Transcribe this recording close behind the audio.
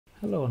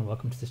Hello and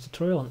welcome to this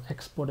tutorial on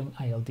exporting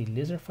ILD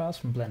laser files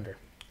from Blender.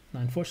 Now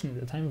unfortunately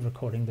at the time of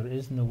recording there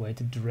is no way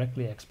to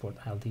directly export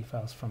ILD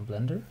files from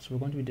Blender, so we're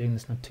going to be doing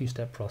this in a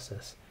two-step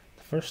process.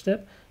 The first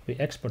step will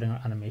be exporting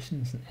our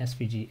animation as an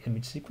SVG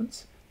image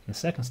sequence, and the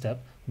second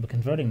step will be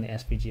converting the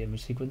SVG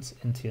image sequence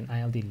into an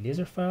ILD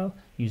laser file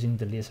using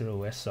the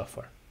LaserOS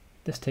software.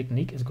 This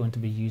technique is going to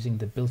be using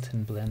the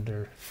built-in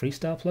Blender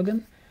Freestyle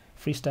plugin.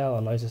 Freestyle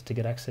allows us to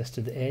get access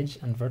to the edge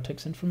and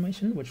vertex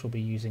information, which we'll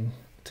be using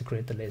to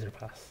create the laser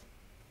path.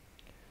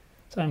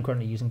 So I'm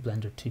currently using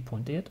Blender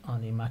 2.8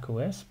 on a Mac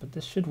OS, but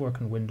this should work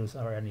on Windows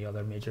or any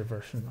other major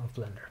version of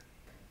Blender.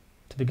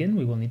 To begin,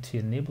 we will need to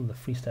enable the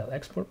Freestyle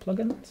Export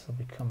plugin. So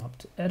we come up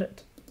to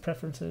Edit,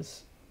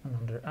 Preferences, and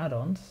under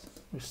Add-ons,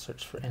 we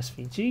search for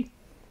SVG.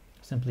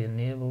 Simply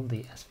enable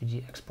the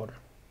SVG exporter.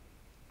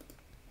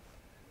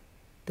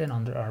 Then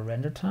under our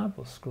Render tab,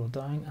 we'll scroll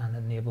down and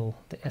enable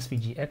the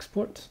SVG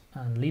export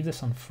and leave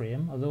this on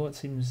frame. Although it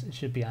seems it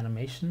should be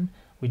animation,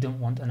 we don't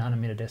want an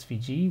animated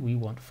SVG, we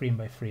want frame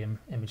by frame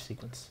image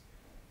sequence.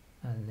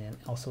 And then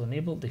also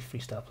enable the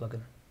Freestyle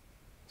plugin.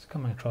 So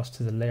coming across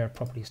to the Layer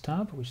Properties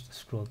tab, we should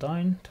scroll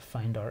down to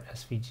find our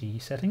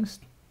SVG settings.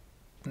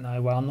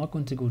 Now, while I'm not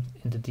going to go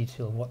into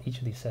detail of what each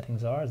of these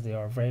settings are, as they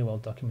are very well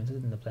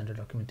documented in the Blender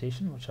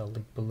documentation, which I'll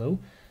link below,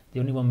 the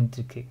only one we need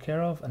to take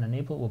care of and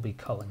enable will be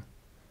culling.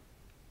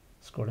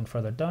 Scrolling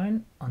further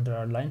down, under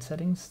our line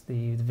settings,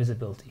 the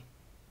visibility.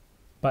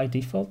 By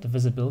default, the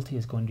visibility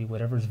is going to be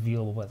whatever is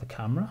viewable by the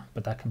camera,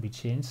 but that can be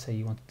changed. Say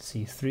you wanted to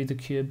see through the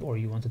cube or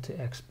you wanted to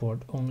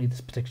export only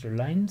this particular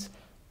lines.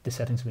 The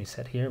settings will be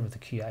set here with the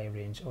QI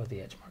range or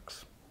the edge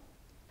marks.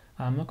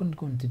 I'm not going to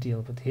go into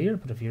detail with here,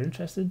 but if you're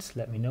interested,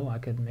 let me know. I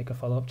could make a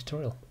follow-up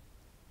tutorial.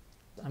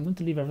 I'm going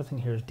to leave everything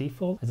here as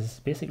default, as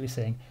it's basically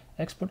saying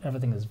export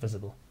everything as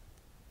visible.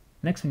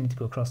 Next, we need to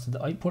go across to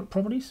the output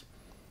properties.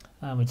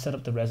 And we'd set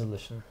up the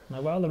resolution.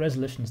 Now, while the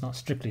resolution is not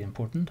strictly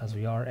important, as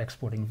we are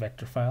exporting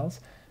vector files,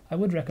 I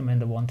would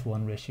recommend a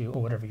 1:1 ratio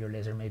or whatever your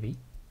laser may be.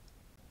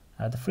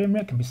 The frame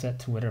rate can be set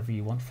to whatever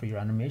you want for your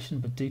animation,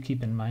 but do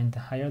keep in mind the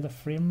higher the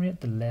frame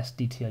rate, the less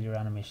detail your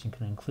animation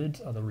can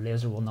include, or the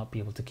laser will not be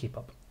able to keep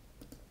up.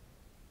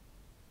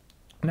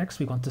 Next,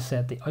 we want to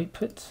set the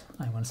output.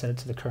 I want to set it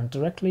to the current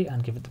directly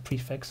and give it the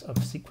prefix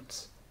of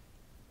sequence.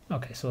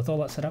 Okay, so with all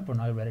that set up, we're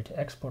now ready to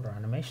export our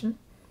animation.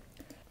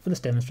 For this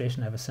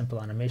demonstration, I have a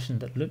simple animation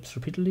that loops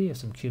repeatedly as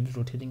some cubes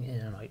rotating in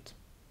and out.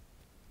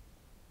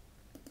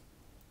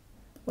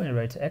 When you're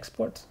ready to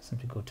export,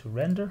 simply go to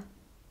Render,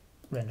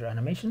 Render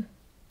Animation.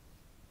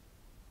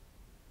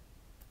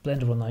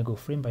 Blender will now go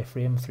frame by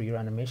frame through your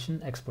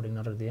animation, exporting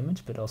not only the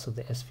image, but also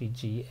the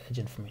SVG edge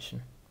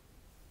information.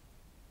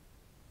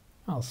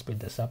 I'll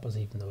speed this up, as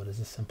even though it is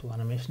a simple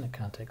animation, it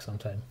can take some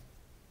time.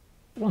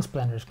 Once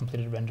Blender has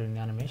completed rendering the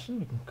animation,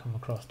 we can come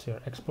across to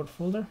our export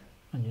folder.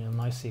 And you'll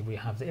now see we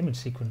have the image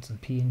sequence in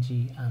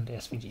PNG and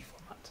SVG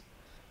format.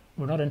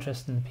 We're not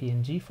interested in the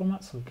PNG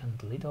format, so we can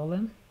delete all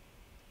them.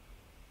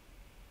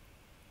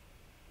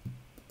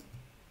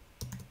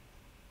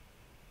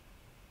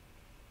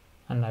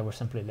 And now we're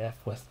simply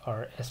left with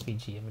our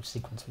SVG image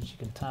sequence, which you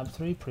can tab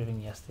through, proving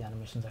yes, the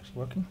animation is actually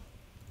working.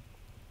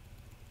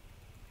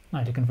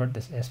 Now, to convert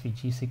this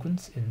SVG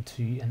sequence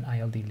into an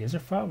ILD laser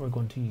file, we're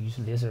going to use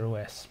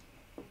LaserOS.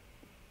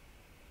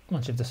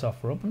 Once you have the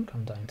software open,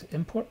 come down to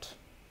Import,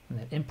 and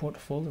then import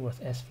folder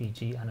with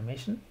SVG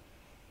animation.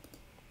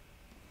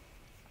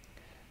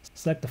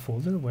 Select the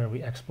folder where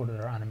we exported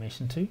our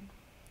animation to.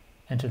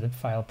 Enter the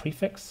file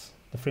prefix.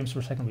 The frames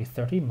per second will be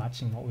 30,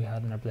 matching what we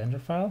had in our Blender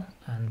file.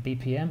 And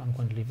BPM, I'm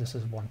going to leave this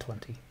as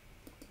 120.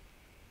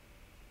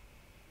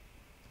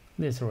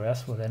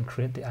 LaserOS will then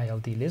create the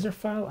ILD laser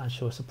file and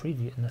show us a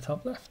preview in the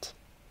top left.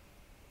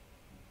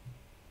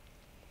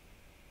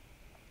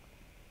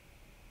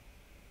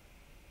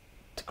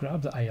 To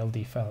grab the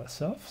ILD file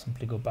itself,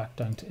 simply go back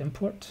down to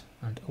Import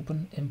and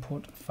open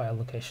Import File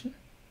Location.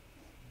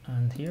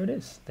 And here it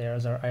is. There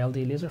is our ILD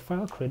laser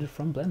file created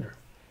from Blender.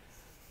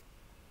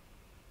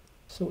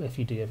 So if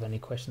you do have any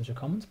questions or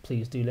comments,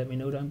 please do let me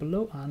know down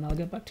below and I'll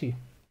get back to you.